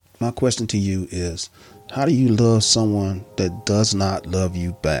My question to you is, how do you love someone that does not love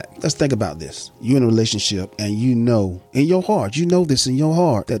you back? Let's think about this. You're in a relationship and you know in your heart, you know this in your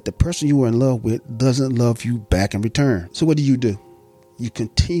heart, that the person you are in love with doesn't love you back in return. So what do? You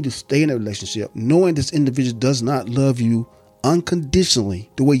continue to stay in a relationship knowing this individual does not love you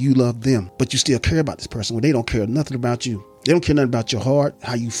unconditionally the way you love them, but you still care about this person when they don't care nothing about you. They don't care nothing about your heart,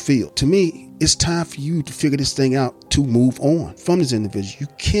 how you feel. To me, it's time for you to figure this thing out to move on from this individual. You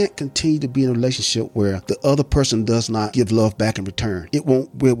can't continue to be in a relationship where the other person does not give love back in return. It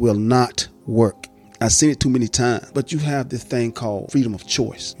will not work. I've seen it too many times, but you have this thing called freedom of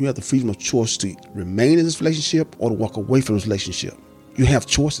choice. You have the freedom of choice to remain in this relationship or to walk away from this relationship. You have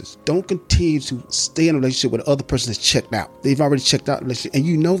choices. Don't continue to stay in a relationship where the other person has checked out. They've already checked out the relationship, and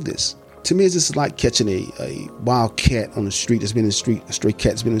you know this. To me, it's just like catching a wild cat on the street that's been in the street, a stray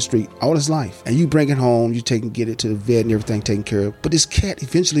cat that's been in the street all his life. And you bring it home, get it to the vet and everything taken care of. But this cat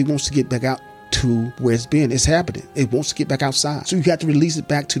eventually wants to get back out to where it's been. It's happening. It wants to get back outside. So you got to release it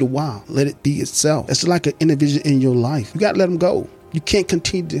back to the wild. Let it be itself. It's like an individual in your life. You got to let them go. You can't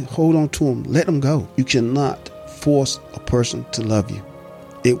continue to hold on to them. Let them go. You cannot force a person to love you.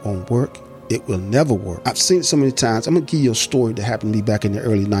 It won't work. It will never work. I've seen it so many times. I'm going to give you a story that happened to me back in the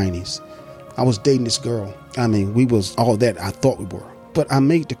early 90s. I was dating this girl. We was all that I thought we were. But I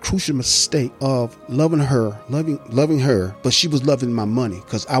made the crucial mistake of loving her, but she was loving my money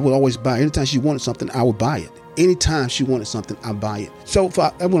because I would always buy. Anytime she wanted something, I would buy it. Anytime she wanted something, I buy it. So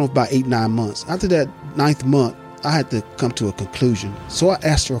I went on about 8-9 months. After that 9th month, I had to come to a conclusion. So I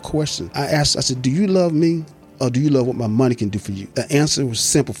asked her a question. I said, do you love me? Or do you love what my money can do for you? The answer was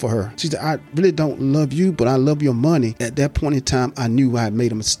simple for her. She said, I really don't love you, but I love your money. At that point in time, I knew I had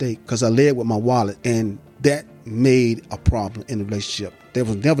made a mistake because I led with my wallet, and that made a problem in the relationship. There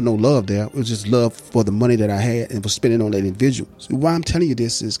was never no love there. It was just love for the money that I had and was spending on that individual. So why I'm telling you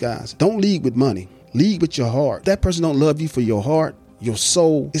this is, guys, don't lead with money. Lead with your heart. If that person don't love you for your heart, your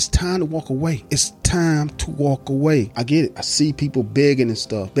soul, it's time to walk away. It's time to walk away. I get it. I see people begging and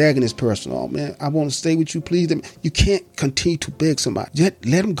stuff, begging this person. Oh man, I want to stay with you, please. You can't continue to beg somebody. Just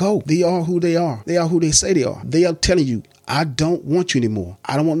let them go. They are who they are. They are who they say they are. They are telling you, I don't want you anymore.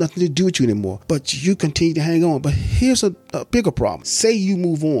 I don't want nothing to do with you anymore. But you continue to hang on. But here's a bigger problem. Say you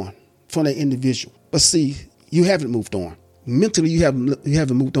move on from that individual. But see, you haven't moved on. Mentally, you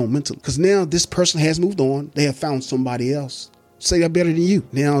haven't moved on mentally. Because now this person has moved on. They have found somebody else. Say they're better than you.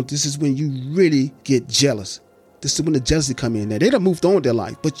 Now, this is when you really get jealous. This is when the jealousy come in. Now, they done moved on with their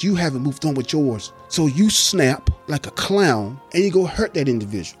life, but you haven't moved on with yours. So you snap like a clown and you go hurt that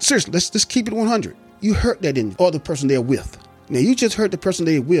individual. Seriously, let's just keep it 100. You hurt that individual or the person they're with. Now, you just hurt the person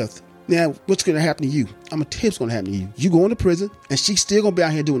they're with. Now, what's going to happen to you? I'm going to tell you what's going to happen to you. You go into prison, and she's still going to be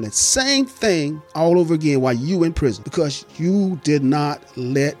out here doing the same thing all over again while you in prison because you did not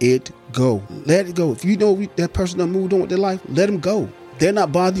let it go. Let it go. If you know that person done moved on with their life, let them go. They're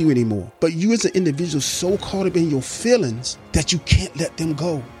not bothering you anymore. But you as an individual so caught up in your feelings that you can't let them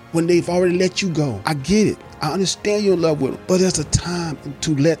go when they've already let you go. I get it. I understand you're in love with them, but there's a time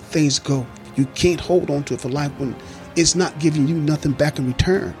to let things go. You can't hold on to it for life when it's not giving you nothing back in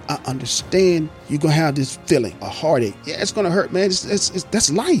return. I understand you're going to have this feeling, a heartache. Yeah, it's going to hurt, man.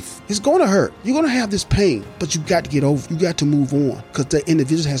 That's life. It's going to hurt. You're going to have this pain, but you got to get over. You got to move on because the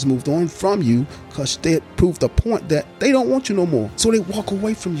individual has moved on from you because they proved the point that they don't want you no more. So they walk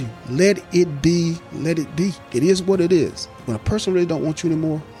away from you. Let it be. Let it be. It is what it is. When a person really don't want you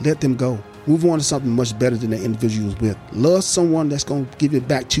anymore, let them go. Move on to something much better than the individual was with. Love someone that's going to give it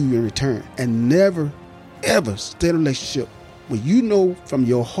back to you in return, and never ever stay in a relationship when you know from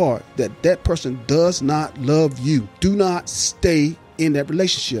your heart that that person does not love you. Do not stay in that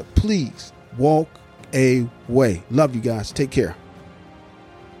relationship. Please walk away. Love you guys. Take care.